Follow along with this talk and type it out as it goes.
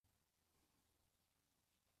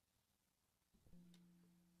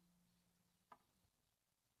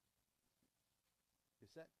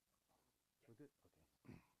set? We're good?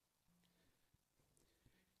 Okay.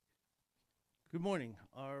 Good morning.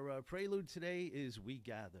 Our prelude today is We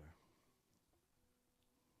Gather.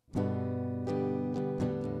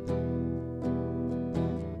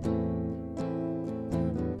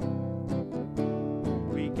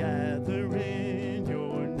 We gather in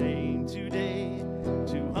your name today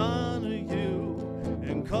to honor you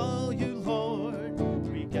and call you Lord.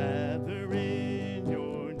 We gather in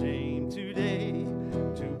your name today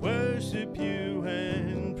to worship you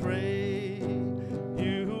and pray.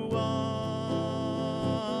 You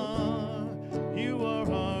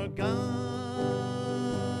are our God.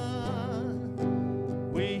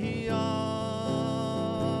 We are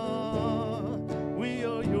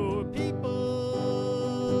your people.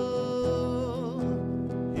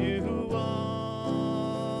 You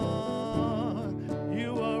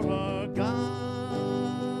are our God.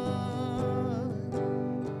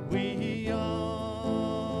 We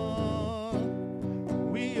are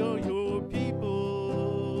your people.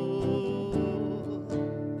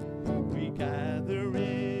 We gather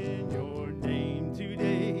in your name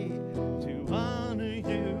today to honor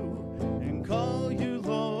you and call you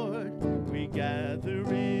Lord. We gather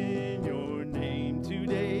in your name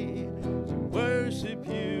today to worship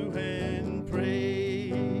you and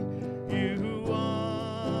pray.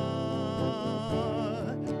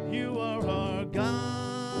 You are our God.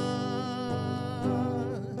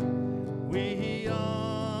 We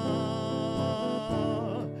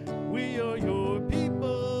are your people.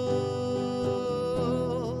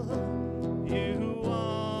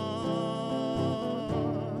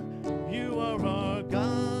 You are our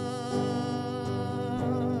God.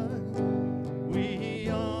 We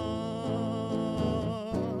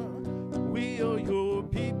are your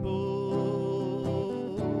people.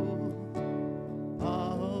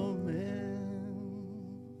 Amen.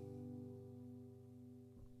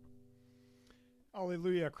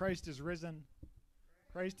 Alleluia. Christ is risen.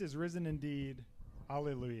 Christ is risen indeed.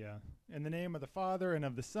 Alleluia. In the name of the Father, and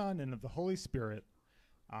of the Son, and of the Holy Spirit.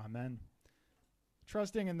 Amen.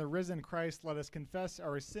 Trusting in the risen Christ, let us confess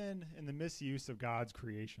our sin in the misuse of God's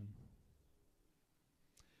creation.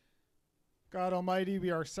 God Almighty, we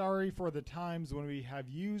are sorry for the times when we have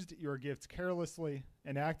used your gifts carelessly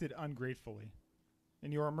and acted ungratefully.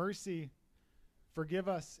 In your mercy, forgive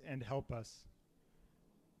us and help us.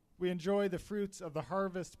 We enjoy the fruits of the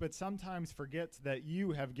harvest, but sometimes forget that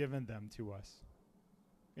you have given them to us.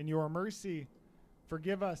 In your mercy,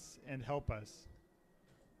 forgive us and help us.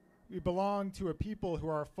 We belong to a people who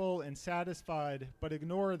are full and satisfied, but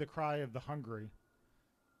ignore the cry of the hungry.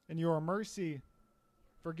 In your mercy,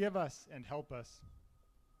 forgive us and help us.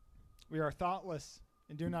 We are thoughtless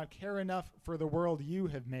and do not care enough for the world you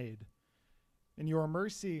have made. In your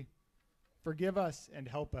mercy, forgive us and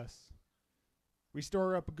help us. We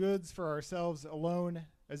store up goods for ourselves alone,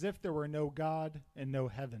 as if there were no God and no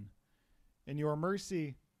heaven. In your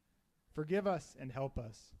mercy, forgive us and help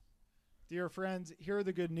us. Dear friends, hear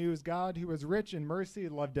the good news. God, who is rich in mercy,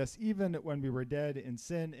 loved us even when we were dead in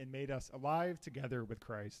sin and made us alive together with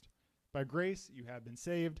Christ. By grace you have been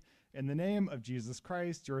saved. In the name of Jesus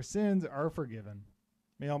Christ, your sins are forgiven.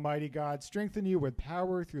 May Almighty God strengthen you with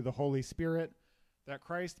power through the Holy Spirit, that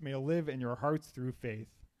Christ may live in your hearts through faith.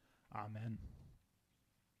 Amen.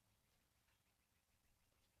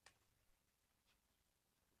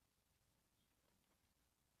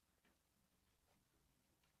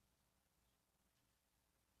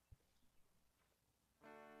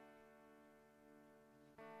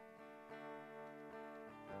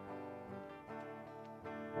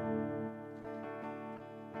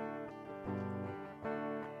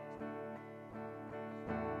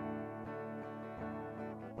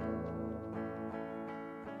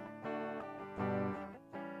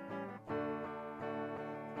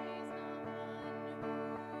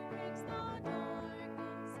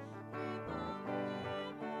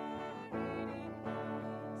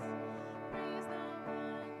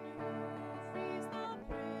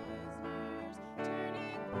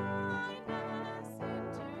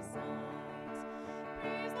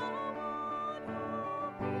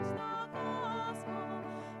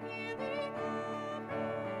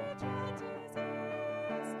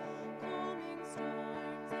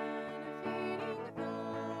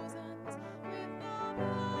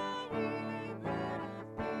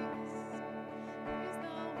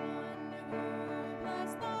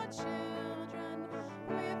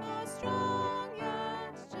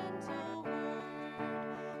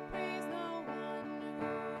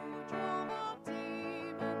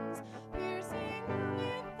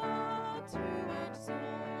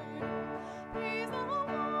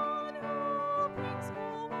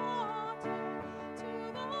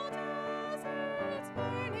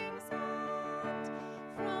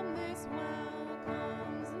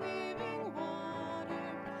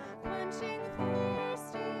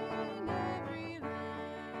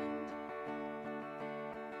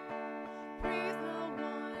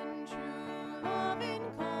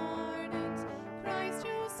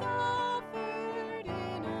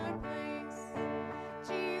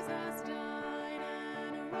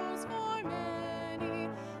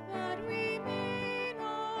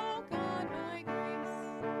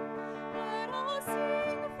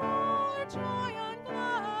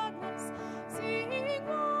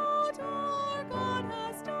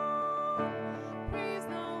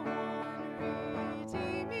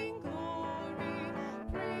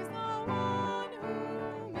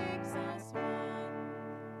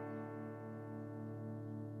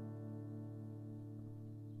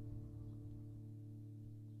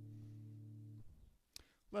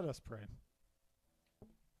 Let us pray.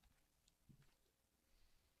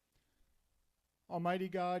 Almighty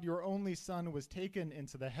God, your only Son was taken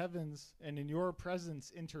into the heavens, and in your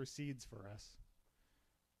presence intercedes for us.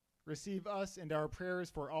 Receive us and our prayers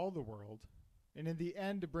for all the world, and in the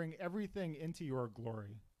end bring everything into your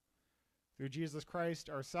glory. Through Jesus Christ,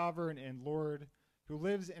 our sovereign and Lord, who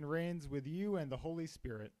lives and reigns with you and the Holy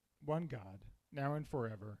Spirit, one God, now and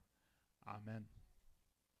forever. Amen.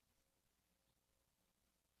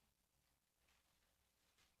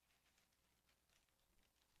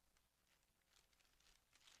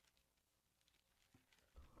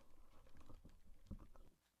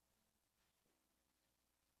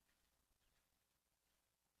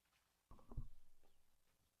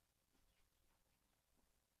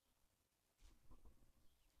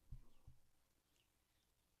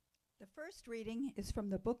 The first reading is from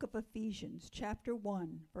the book of Ephesians, chapter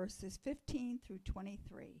 1, verses 15 through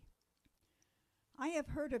 23. I have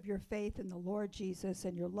heard of your faith in the Lord Jesus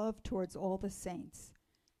and your love towards all the saints.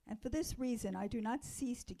 And for this reason I do not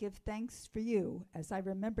cease to give thanks for you as I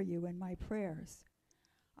remember you in my prayers.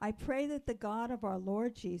 I pray that the God of our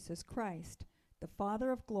Lord Jesus Christ, the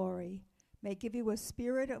Father of glory, may give you a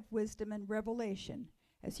spirit of wisdom and revelation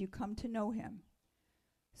as you come to know him,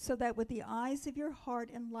 so that with the eyes of your heart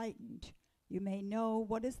enlightened, you may know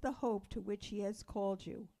what is the hope to which he has called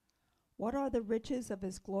you, what are the riches of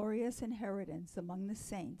his glorious inheritance among the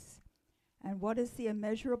saints, and what is the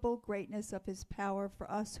immeasurable greatness of his power for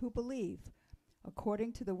us who believe,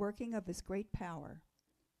 according to the working of his great power.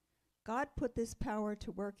 God put this power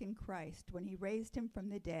to work in Christ when he raised him from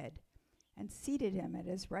the dead and seated him at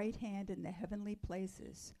his right hand in the heavenly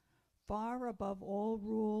places, far above all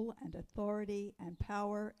rule and authority and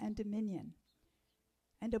power and dominion,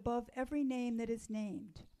 and above every name that is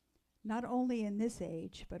named, not only in this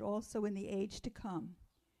age, but also in the age to come.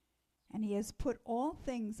 And he has put all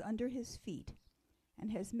things under his feet,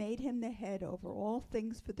 and has made him the head over all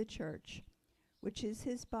things for the church, which is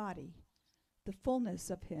his body, the fullness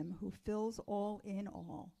of him who fills all in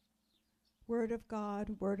all. Word of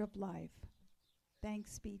God, word of life.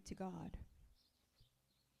 Thanks be to God.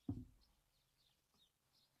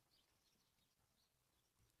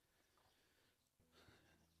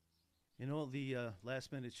 In all the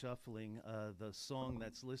last-minute shuffling, the song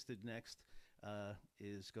that's listed next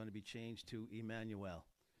is going to be changed to Emmanuel.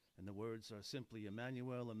 And the words are simply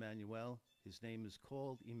Emmanuel, Emmanuel. His name is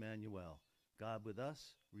called Emmanuel. God with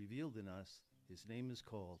us, revealed in us. His name is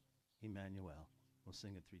called Emmanuel. We'll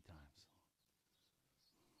sing it 3 times.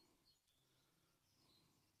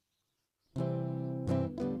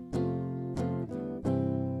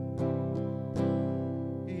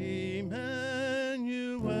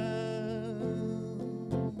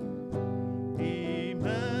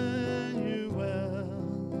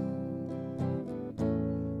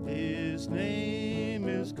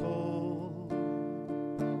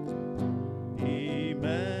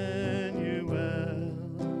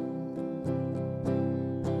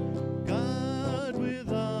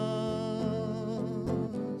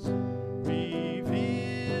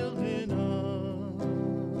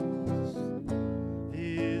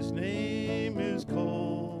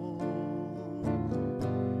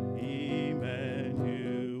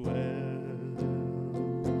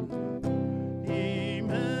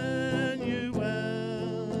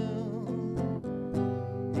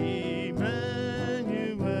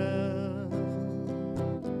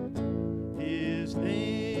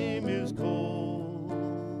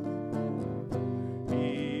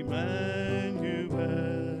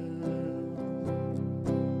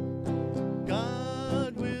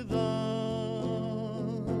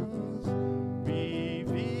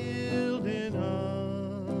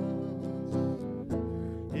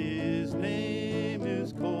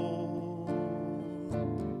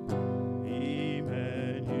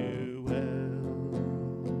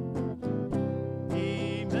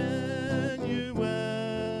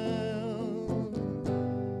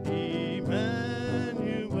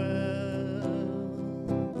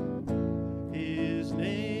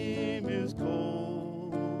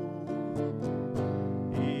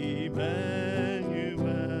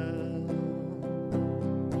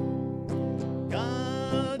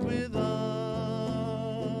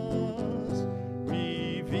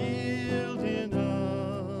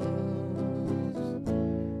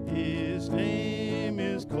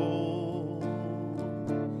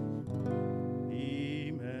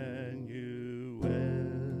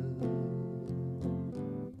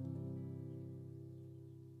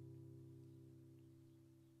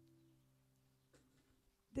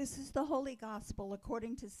 This is the Holy Gospel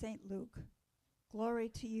according to St. Luke. Glory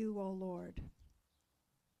to you, O Lord.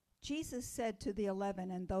 Jesus said to the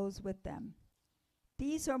 11 and those with them,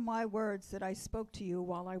 "These are my words that I spoke to you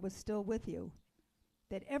while I was still with you,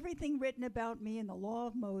 that everything written about me in the law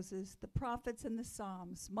of Moses, the prophets, and the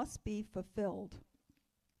Psalms must be fulfilled."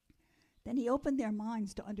 Then he opened their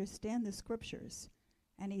minds to understand the scriptures,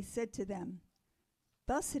 and he said to them,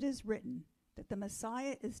 "Thus it is written, that the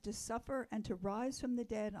Messiah is to suffer and to rise from the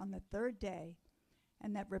dead on the third day,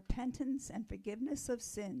 and that repentance and forgiveness of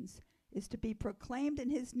sins is to be proclaimed in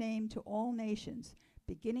his name to all nations,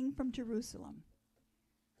 beginning from Jerusalem.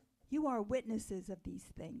 You are witnesses of these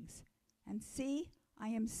things, and see, I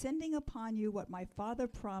am sending upon you what my Father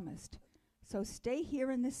promised. So stay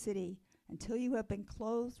here in the city until you have been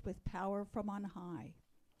clothed with power from on high."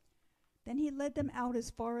 Then he led them out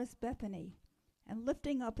as far as Bethany, and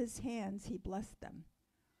lifting up his hands, he blessed them.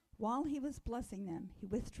 While he was blessing them, he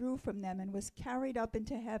withdrew from them and was carried up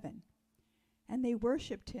into heaven. And they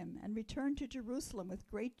worshipped him and returned to Jerusalem with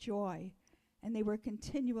great joy, and they were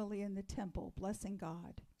continually in the temple, blessing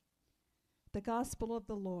God. The Gospel of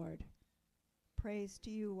the Lord. Praise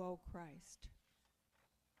to you, O Christ.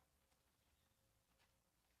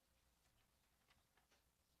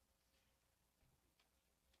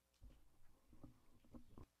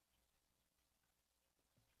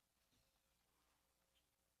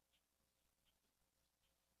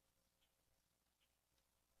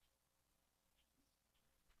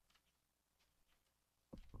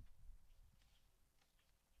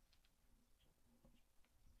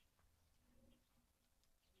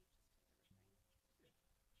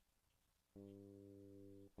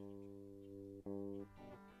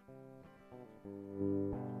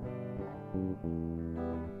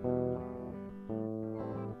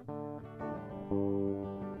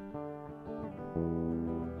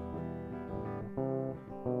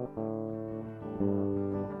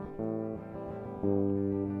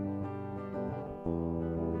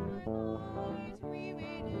 We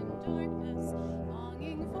wait in darkness,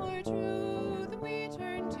 longing for truth. We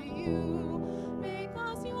turn to you. Make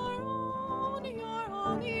us your own, your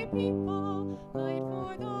holy people. Light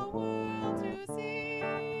for the world to see.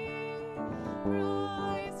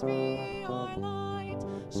 Christ be our light.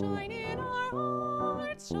 Shine in our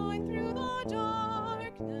hearts. Shine through the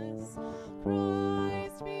darkness.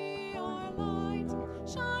 Christ be our light.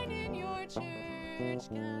 Shine in your church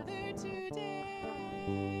gathered today.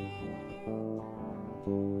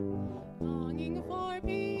 Longing for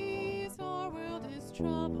peace, our world is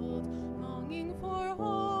troubled. Longing for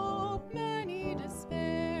hope, many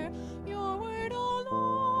despair. Your word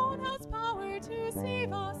alone has power to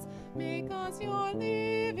save us. Make us your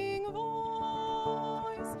living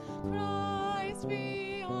voice. Christ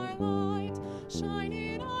be our light. Shine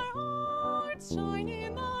in our hearts, shine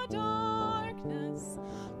in the darkness.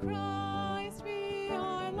 Christ be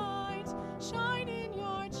our light. Shine in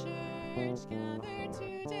your church gathered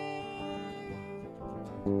today.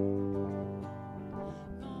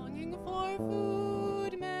 Longing for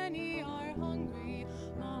food, many are hungry.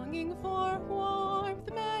 Longing for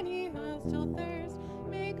warmth, many have still thirst.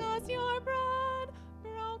 Make us your bread,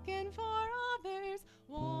 broken for others.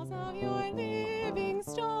 Walls of your living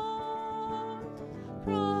stone.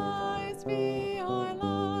 Christ be our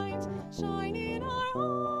light. Shine in our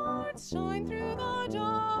hearts, shine through the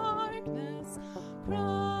darkness.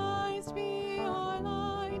 Christ be our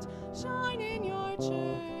light. Shine in your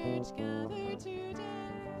church gathered today.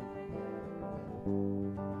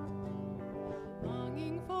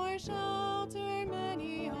 Longing for shelter,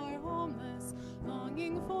 many are homeless.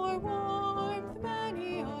 Longing for warmth,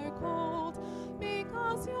 many are cold. Make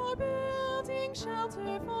us your building,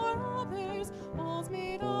 shelter for others. Walls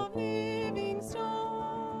made of living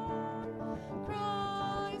stone.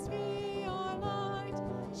 Christ be our light.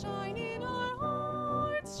 Shine in our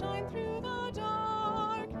hearts, shine through the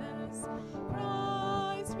darkness.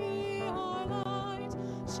 Christ be our light.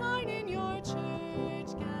 Shine in your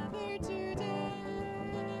church gathered today.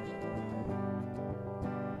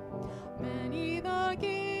 Many the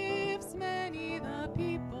gifts, many the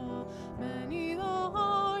people, many the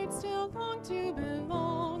hearts still long to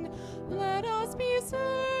belong. Let us be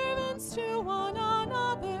servants to one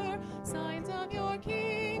another, signs of your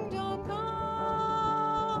kingdom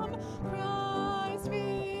come. Christ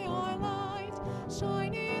be our light.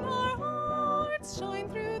 Shine in our hearts, shine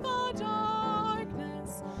through the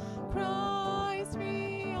darkness. Christ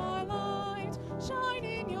be our light. Shine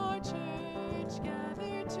in your church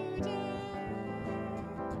gathered today.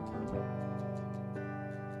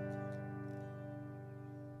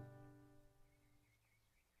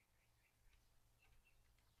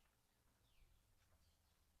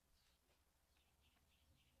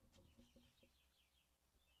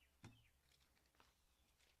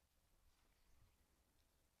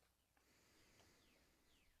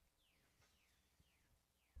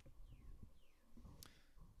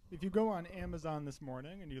 If you go on Amazon this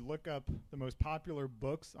morning and you look up the most popular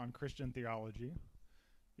books on Christian theology,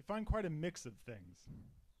 you find quite a mix of things.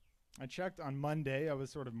 I checked on Monday, I was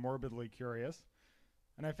sort of morbidly curious,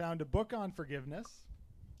 and I found a book on forgiveness,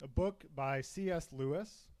 a book by C.S.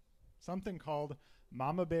 Lewis, something called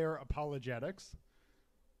Mama Bear Apologetics,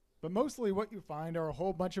 but mostly what you find are a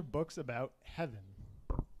whole bunch of books about heaven.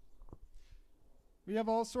 We have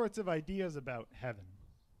all sorts of ideas about heaven.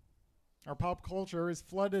 Our pop culture is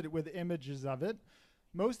flooded with images of it,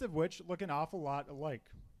 most of which look an awful lot alike.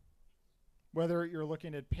 Whether you're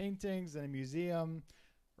looking at paintings in a museum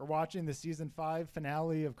or watching the season 5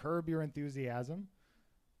 finale of Curb Your Enthusiasm,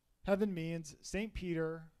 heaven means St.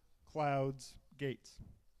 Peter, clouds, gates.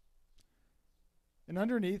 And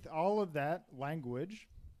underneath all of that language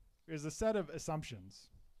is a set of assumptions.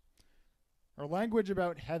 Our language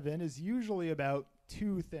about heaven is usually about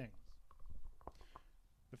two things.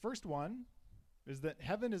 The first one is that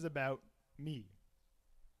heaven is about me.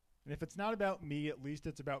 And if it's not about me, at least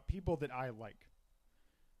it's about people that I like.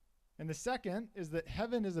 And the second is that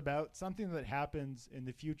heaven is about something that happens in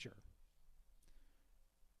the future.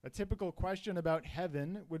 A typical question about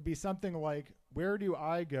heaven would be something like, where do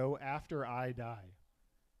I go after I die?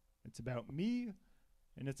 It's about me,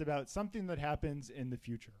 and it's about something that happens in the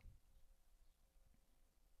future.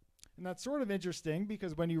 And that's sort of interesting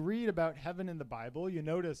because when you read about heaven in the Bible, you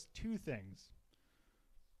notice two things.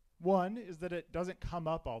 One is that it doesn't come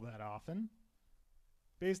up all that often.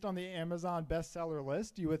 Based on the Amazon bestseller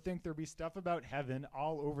list, you would think there'd be stuff about heaven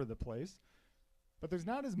all over the place, but there's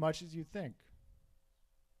not as much as you think.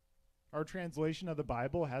 Our translation of the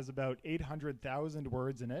Bible has about 800,000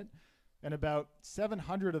 words in it, and about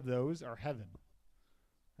 700 of those are heaven.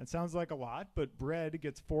 That sounds like a lot, but bread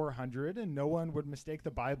gets 400, and no one would mistake the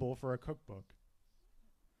Bible for a cookbook.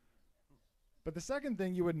 But the second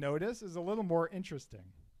thing you would notice is a little more interesting.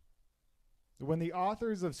 When the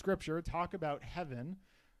authors of Scripture talk about heaven,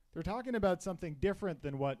 they're talking about something different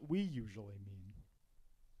than what we usually mean.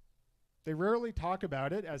 They rarely talk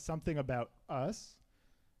about it as something about us,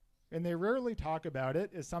 and they rarely talk about it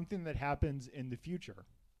as something that happens in the future.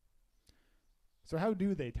 So how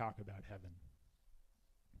do they talk about heaven?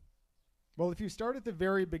 Well, if you start at the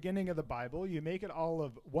very beginning of the Bible, you make it all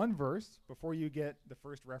of one verse before you get the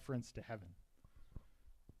first reference to heaven.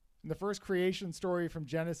 In the first creation story from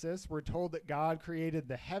Genesis, we're told that God created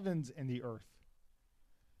the heavens and the earth.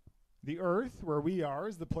 The earth, where we are,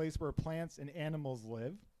 is the place where plants and animals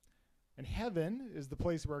live, and heaven is the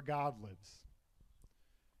place where God lives.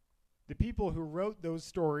 The people who wrote those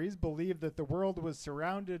stories believed that the world was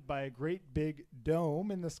surrounded by a great big dome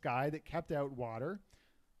in the sky that kept out water.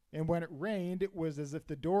 And when it rained, it was as if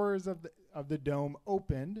the doors of the dome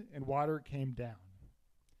opened and water came down.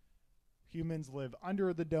 Humans live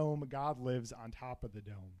under the dome. God lives on top of the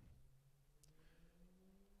dome.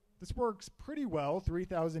 This works pretty well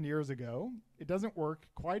 3,000 years ago. It doesn't work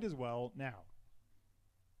quite as well now.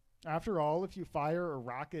 After all, if you fire a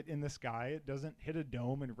rocket in the sky, it doesn't hit a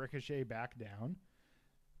dome and ricochet back down.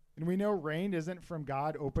 And we know rain isn't from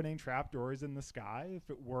God opening trapdoors in the sky. If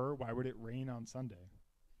it were, why would it rain on Sunday?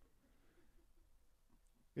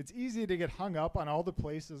 It's easy to get hung up on all the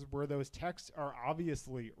places where those texts are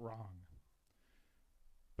obviously wrong.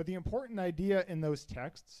 But the important idea in those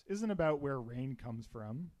texts isn't about where rain comes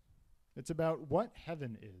from. It's about what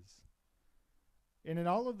heaven is. And in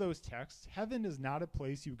all of those texts, heaven is not a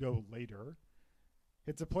place you go later.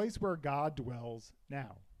 It's a place where God dwells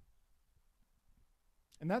now.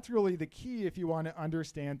 And that's really the key if you want to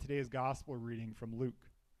understand today's gospel reading from Luke.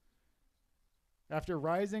 After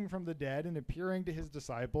rising from the dead and appearing to his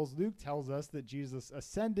disciples, Luke tells us that Jesus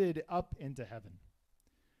ascended up into heaven.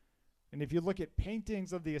 And if you look at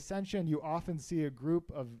paintings of the ascension, you often see a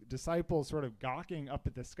group of disciples sort of gawking up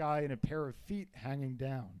at the sky and a pair of feet hanging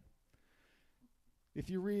down. If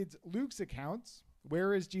you read Luke's accounts,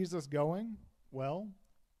 where is Jesus going? Well,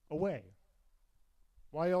 away.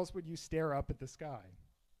 Why else would you stare up at the sky?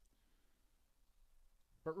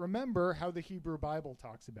 But remember how the Hebrew Bible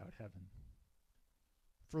talks about heaven.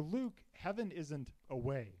 For Luke, heaven isn't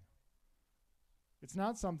away. It's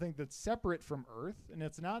not something that's separate from earth, and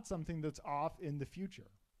it's not something that's off in the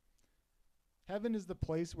future. Heaven is the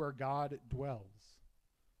place where God dwells.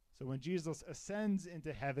 So when Jesus ascends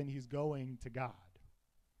into heaven, he's going to God.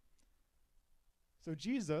 So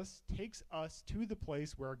Jesus takes us to the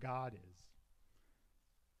place where God is.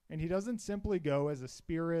 And he doesn't simply go as a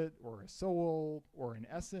spirit or a soul or an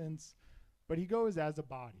essence, but he goes as a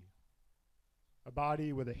body. A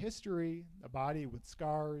body with a history, a body with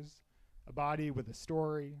scars, a body with a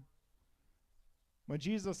story. When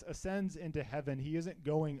Jesus ascends into heaven, he isn't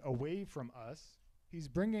going away from us. He's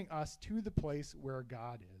bringing us to the place where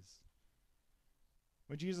God is.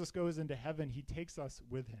 When Jesus goes into heaven, he takes us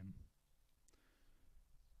with him.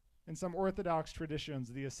 In some Orthodox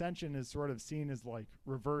traditions, the ascension is sort of seen as like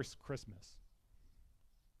reverse Christmas.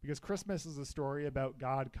 Because Christmas is a story about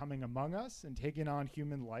God coming among us and taking on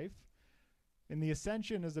human life. And the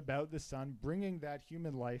ascension is about the Son bringing that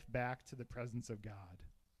human life back to the presence of God.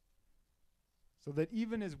 So that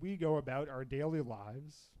even as we go about our daily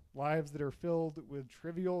lives, lives that are filled with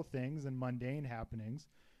trivial things and mundane happenings,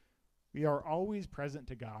 we are always present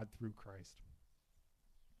to God through Christ.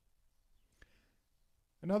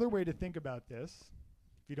 Another way to think about this,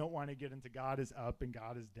 if you don't want to get into God is up and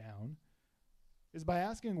God is down, is by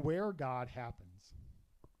asking where God happens.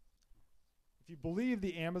 If you believe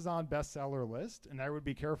the Amazon bestseller list, and I would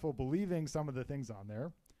be careful believing some of the things on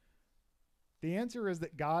there, the answer is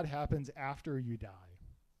that God happens after you die.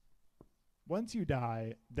 Once you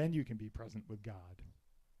die, then you can be present with God.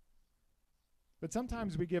 But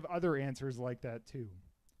sometimes we give other answers like that too.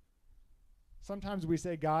 Sometimes we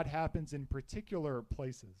say God happens in particular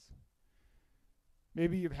places.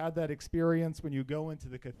 Maybe you've had that experience when you go into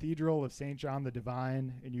the Cathedral of St. John the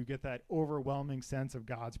Divine and you get that overwhelming sense of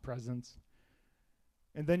God's presence.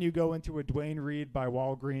 And then you go into a Duane Reade by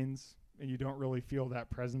Walgreens and you don't really feel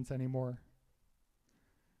that presence anymore.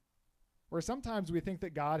 Or sometimes we think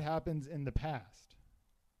that God happens in the past.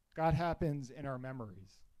 God happens in our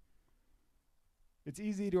memories. It's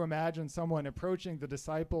easy to imagine someone approaching the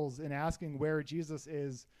disciples and asking where Jesus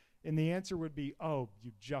is, and the answer would be, oh,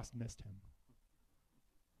 you just missed him.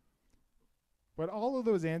 What all of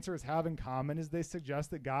those answers have in common is they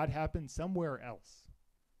suggest that God happened somewhere else,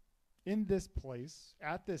 in this place,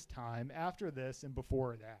 at this time, after this, and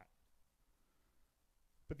before that.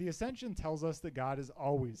 But the Ascension tells us that God is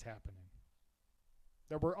always happening,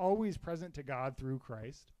 that we're always present to God through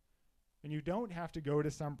Christ, and you don't have to go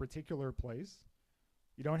to some particular place.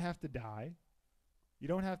 You don't have to die. You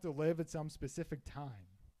don't have to live at some specific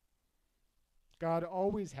time. God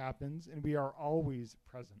always happens, and we are always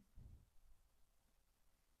present.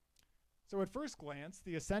 So at first glance,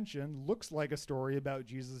 the Ascension looks like a story about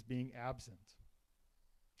Jesus being absent.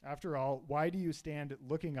 After all, why do you stand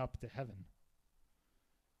looking up to heaven?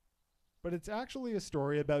 But it's actually a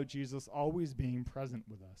story about Jesus always being present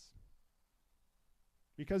with us.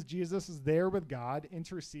 Because Jesus is there with God,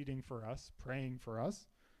 interceding for us, praying for us,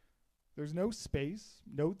 there's no space,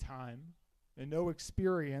 no time, and no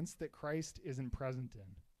experience that Christ isn't present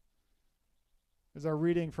in. As our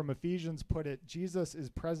reading from Ephesians put it, Jesus is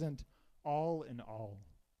present all in all.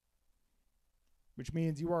 Which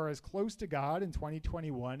means you are as close to God in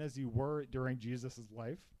 2021 as you were during Jesus'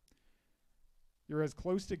 life. You're as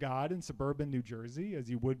close to God in suburban New Jersey as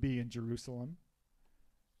you would be in Jerusalem.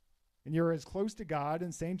 And you're as close to God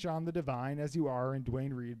in St. John the Divine as you are in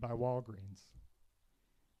Duane Reade by Walgreens.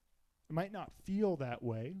 It might not feel that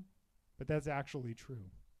way, but that's actually true.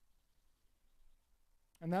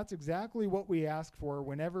 And that's exactly what we ask for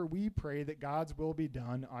whenever we pray that God's will be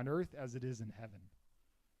done on earth as it is in heaven.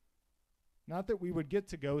 Not that we would get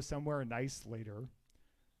to go somewhere nice later.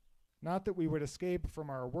 Not that we would escape from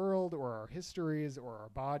our world or our histories or our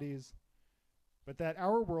bodies, but that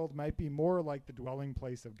our world might be more like the dwelling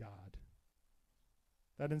place of God.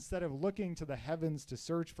 That instead of looking to the heavens to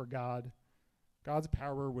search for God, God's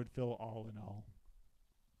power would fill all in all.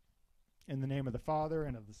 In the name of the Father,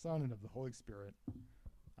 and of the Son, and of the Holy Spirit.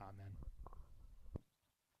 Amen.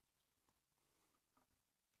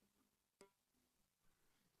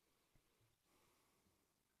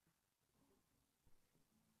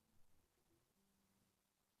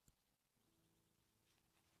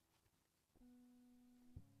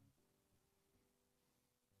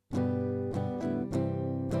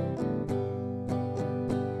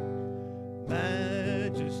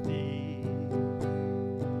 Majesty,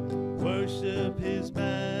 worship his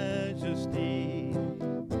majesty.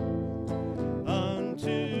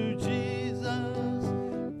 Unto Jesus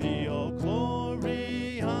be all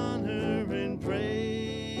glory, honor, and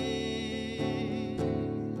praise.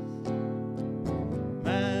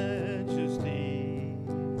 Majesty,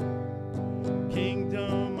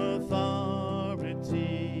 kingdom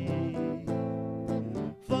authority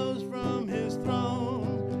flows from his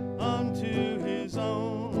throne unto his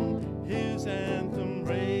own, his anthem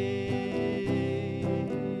raise.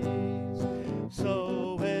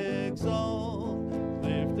 So exalt,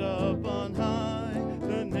 lift up on high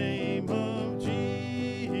the name of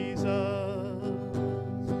Jesus.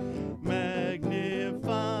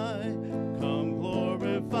 Magnify, come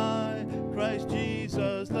glorify Christ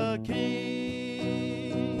Jesus the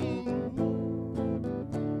King.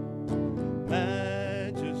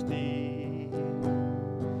 Majesty,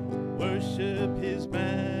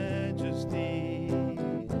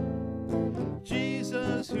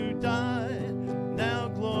 who died, now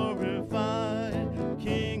glorified,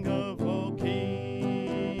 King of all kings.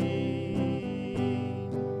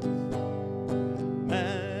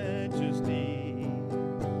 Majesty,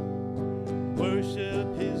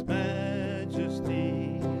 worship his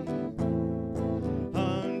majesty.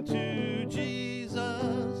 Unto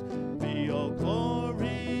Jesus be all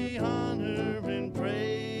glory, honor, and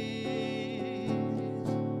praise.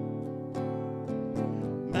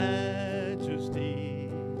 Majesty,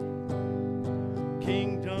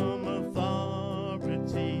 kingdom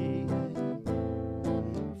authority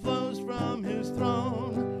flows from his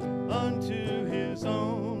throne unto his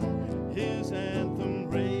own, his anthem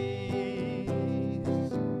raised.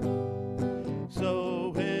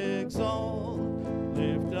 So exalt,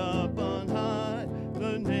 lift up on high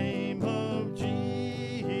the name of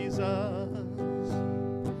Jesus.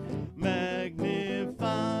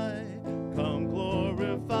 Magnify, come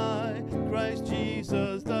glorify Christ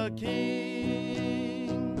Jesus the King.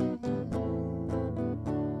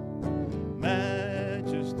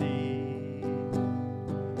 Majesty,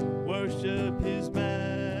 worship his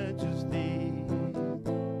majesty.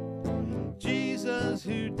 Jesus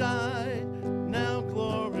who died, now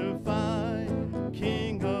glorified,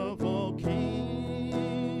 King of all kings.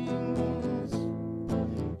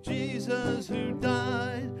 Jesus who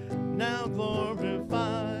died, now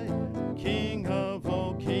glorified, King of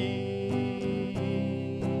all kings.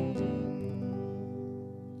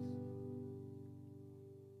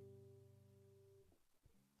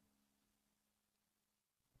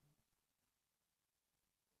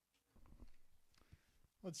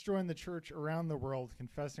 Let's join the church around the world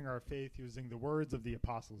confessing our faith using the words of the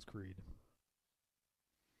Apostles' Creed.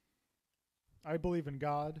 I believe in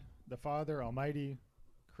God, the Father Almighty,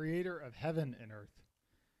 creator of heaven and earth.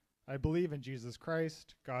 I believe in Jesus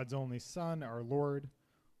Christ, God's only Son, our Lord,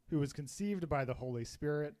 who was conceived by the Holy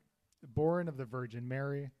Spirit, born of the Virgin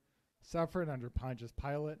Mary, suffered under Pontius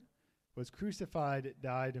Pilate, was crucified,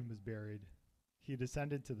 died, and was buried. He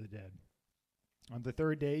descended to the dead. On the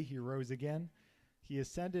third day he rose again. He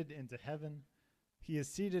ascended into heaven. He is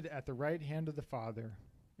seated at the right hand of the Father,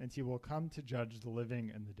 and he will come to judge the living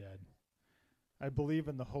and the dead. I believe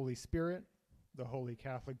in the Holy Spirit, the Holy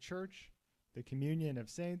Catholic Church, the communion of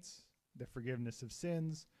saints, the forgiveness of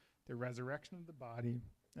sins, the resurrection of the body,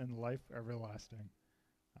 and life everlasting.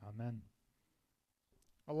 Amen.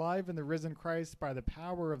 Alive in the risen Christ by the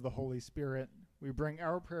power of the Holy Spirit, we bring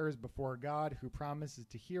our prayers before God, who promises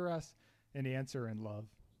to hear us and answer in love.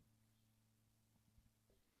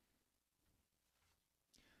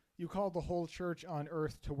 You call the whole church on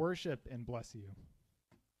earth to worship and bless you.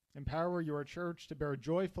 Empower your church to bear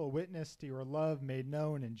joyful witness to your love made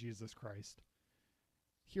known in Jesus Christ.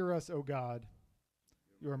 Hear us, O God.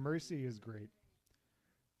 Your mercy is great.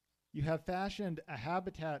 You have fashioned a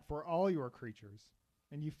habitat for all your creatures,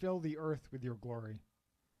 and you fill the earth with your glory.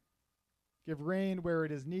 Give rain where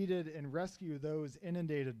it is needed and rescue those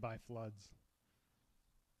inundated by floods.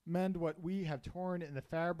 Mend what we have torn in the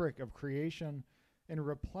fabric of creation and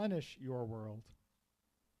replenish your world.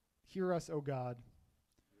 Hear us, O God.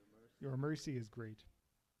 Your mercy is great.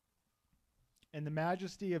 In the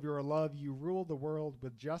majesty of your love, you rule the world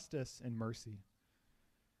with justice and mercy.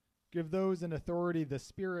 Give those in authority the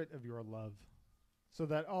spirit of your love, so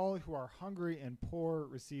that all who are hungry and poor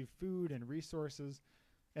receive food and resources,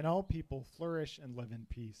 and all people flourish and live in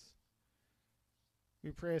peace.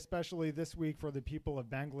 We pray especially this week for the people of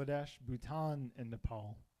Bangladesh, Bhutan, and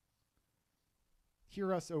Nepal.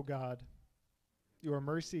 Hear us, O God. Your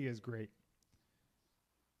mercy is great.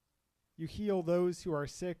 You heal those who are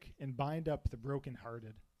sick and bind up the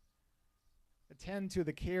brokenhearted. Attend to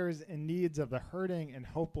the cares and needs of the hurting and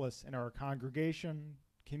hopeless in our congregation,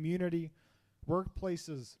 community,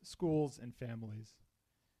 workplaces, schools, and families.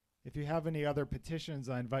 If you have any other petitions,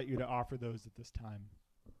 I invite you to offer those at this time.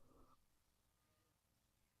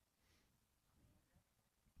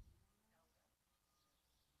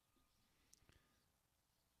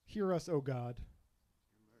 Hear us, O God.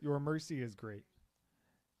 Your mercy is great.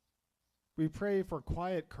 We pray for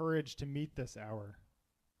quiet courage to meet this hour.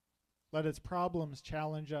 Let its problems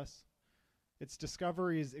challenge us, its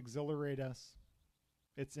discoveries exhilarate us,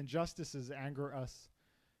 its injustices anger us,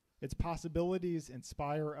 its possibilities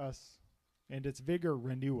inspire us, and its vigor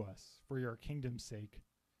renew us for your kingdom's sake.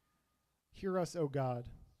 Hear us, O God.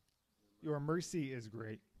 Your mercy is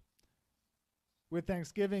great. With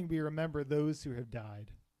thanksgiving, we remember those who have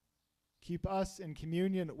died. Keep us in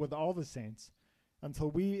communion with all the saints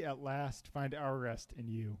until we at last find our rest in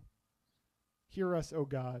you. Hear us, O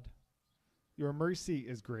God. Your mercy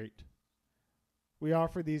is great. We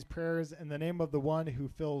offer these prayers in the name of the one who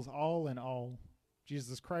fills all in all,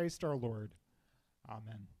 Jesus Christ our Lord.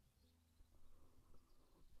 Amen.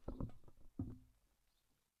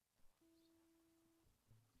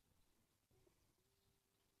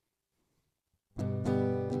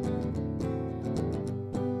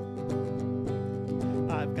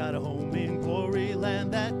 I've got a home in glory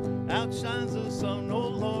land that outshines the sun. Oh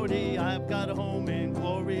Lordy, I've got a home in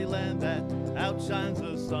glory land that outshines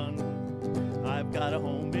the sun. I've got a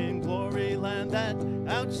home in glory land that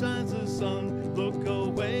outshines the sun. Look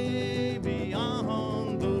away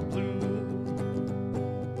beyond the blue.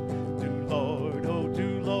 Do Lord,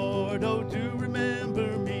 oh do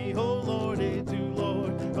remember me. Oh Lordy, do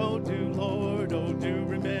Lord, oh do Lord, oh do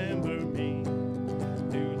remember me.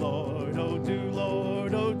 Do Lord, oh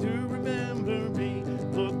do remember me.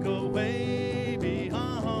 Look away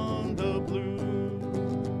beyond the blue.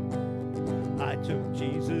 I took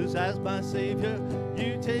Jesus as my Savior,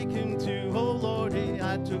 you take him too. Oh Lordy,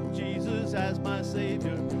 I took Jesus as my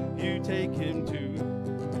Savior, you take him too.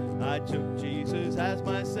 I took Jesus as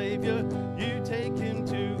my Savior, you take him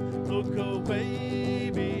too. Look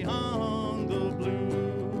away beyond the blue.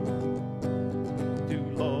 Do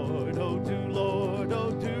Lord, oh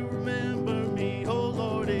do remember me. Oh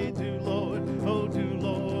Lordy, do Lord, oh do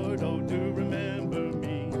remember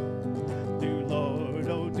me. Do Lord,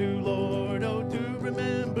 oh do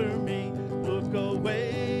remember me. Look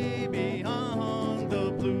away beyond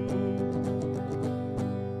the blue.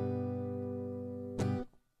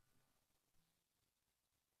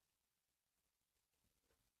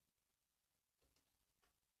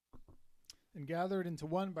 And gathered into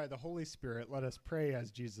one by the Holy Spirit, let us pray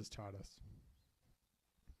as Jesus taught us.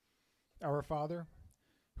 Our Father,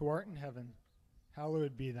 who art in heaven,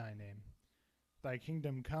 hallowed be thy name. Thy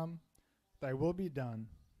kingdom come, thy will be done,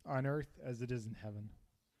 on earth as it is in heaven.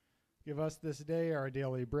 Give us this day our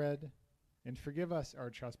daily bread, and forgive us our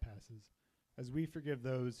trespasses, as we forgive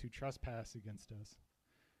those who trespass against us.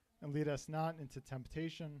 And lead us not into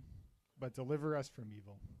temptation, but deliver us from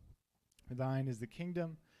evil. For thine is the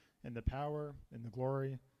kingdom, and the power, and the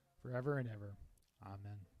glory, forever and ever.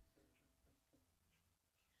 Amen.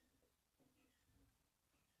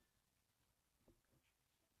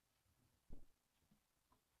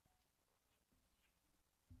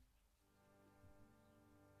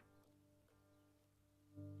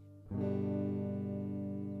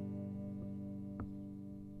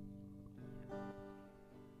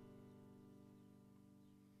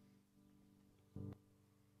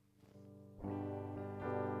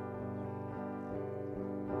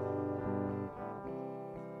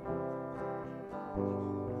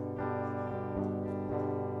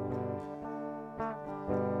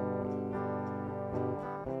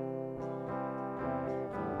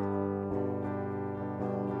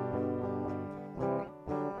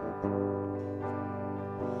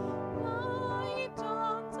 Light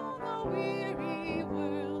dawns on a weary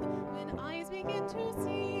world when eyes begin to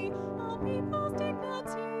see all people's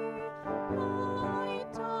dignity. Light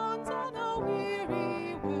dawns on a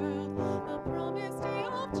weary world, the promised day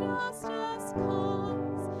of justice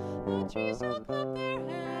comes. The trees shall clap their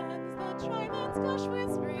hands, the dry lands gush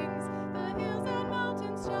with springs, the hills and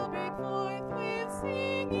mountains shall break forth with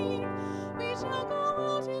singing. We shall go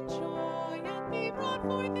out in joy and be brought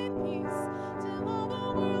forth in peace, till all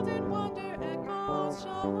the world in wonder echoes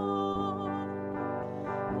shalom.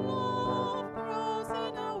 Love grows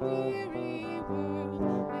in a weary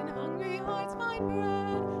world when hungry hearts find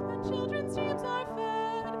bread and children's dreams are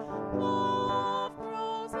fed. Love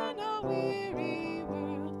grows in a weary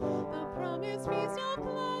world, the promised feast of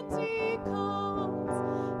plenty comes.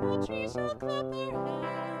 The trees shall clap their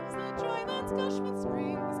hands, the dry lands gush with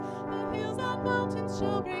springs, the hills and mountains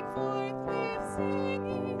shall break forth with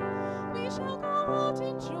singing. We shall go out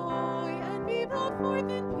in joy and be brought forth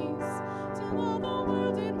in peace, till all the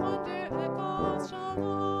world in wonder echoes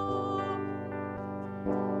shalom.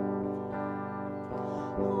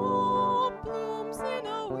 Hope blooms in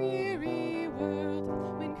a weary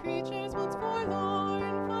world when creatures once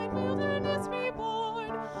forlorn find wilderness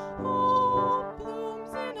reborn. Hope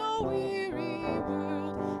blooms in a weary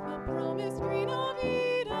world, the promised green of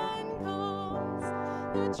Eden comes.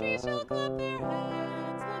 The trees shall clap their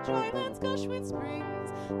hands, the dry lands gush with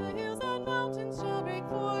springs, the hills and mountains shall break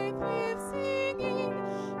forth with singing.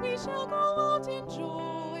 We shall go out in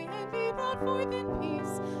joy and be brought forth in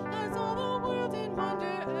peace, as all the world in wonder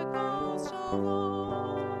echoes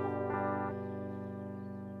shalom.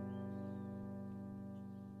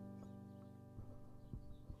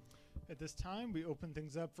 At this time, we open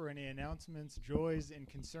things up for any announcements, joys, and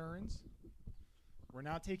concerns. We're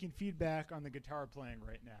not taking feedback on the guitar playing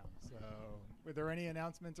right now. So, were there any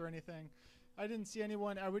announcements or anything? I didn't see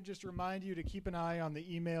anyone. I would just remind you to keep an eye on the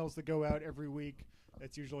emails that go out every week.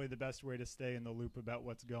 That's usually the best way to stay in the loop about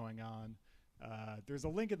what's going on. There's a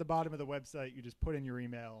link at the bottom of the website. You just put in your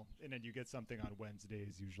email, and then you get something on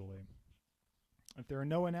Wednesdays usually. If there are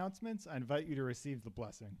no announcements, I invite you to receive the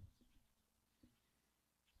blessing.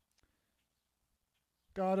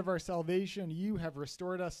 God of our salvation, you have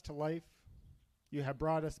restored us to life. You have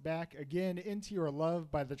brought us back again into your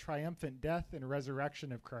love by the triumphant death and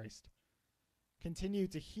resurrection of Christ. Continue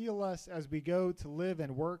to heal us as we go to live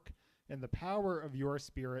and work in the power of your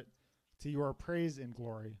Spirit to your praise and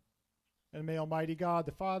glory. And may Almighty God,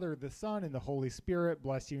 the Father, the Son, and the Holy Spirit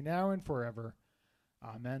bless you now and forever.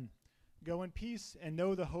 Amen. Go in peace and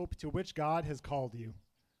know the hope to which God has called you.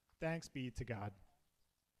 Thanks be to God.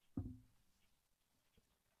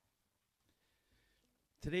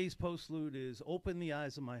 Today's postlude is Open the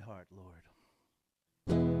Eyes of My Heart, Lord.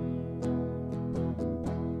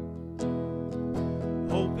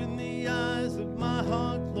 Open the eyes of my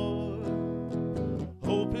heart, Lord.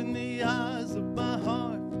 Open the eyes of my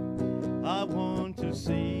heart. I want to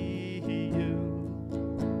see you.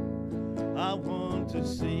 I want to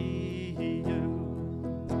see you.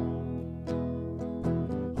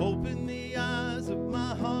 Open the eyes of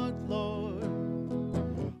my heart, Lord.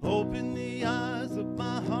 Open the eyes of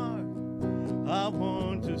my heart. I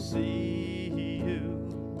want to see you.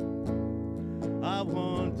 I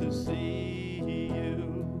want to see you.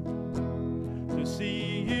 To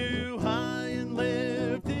see you high and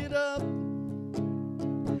lifted up,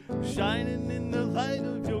 shining in the light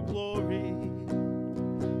of your glory.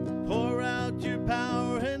 Pour out your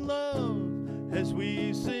power and love as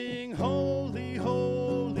we sing, holy,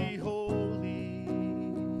 holy, holy.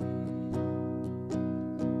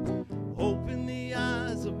 Open the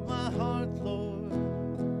eyes of my heart, Lord.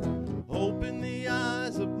 Open the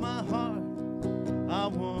eyes of my heart. I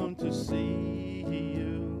want to see you.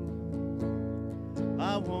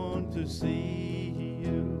 I want to see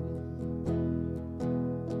you.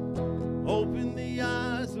 Open the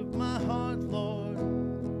eyes of my heart, Lord.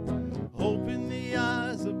 Open the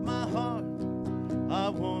eyes of my heart. I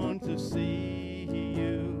want to see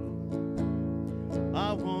you.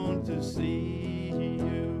 I want to see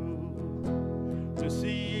you. To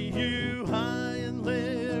see you high and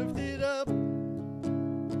lifted up,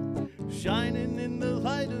 shining in the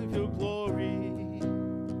light of your glory.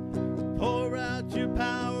 Pour out your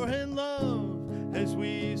power and love as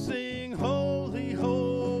we sing, holy,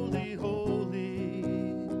 holy, holy.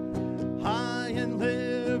 High and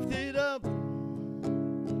lifted up,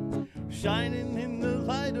 shining in the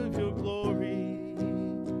light of your glory.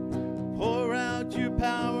 Pour out your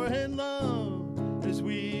power and love as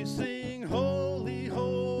we sing, holy,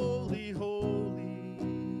 holy, holy.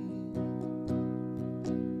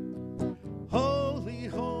 Holy,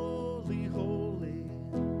 holy, holy.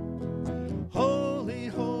 Holy,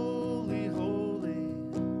 holy, holy.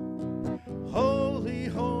 Holy,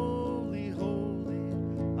 holy, holy.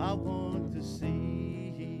 I want to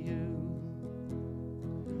see you.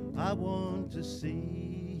 I want to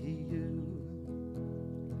see you.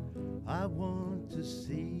 I want to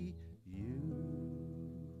see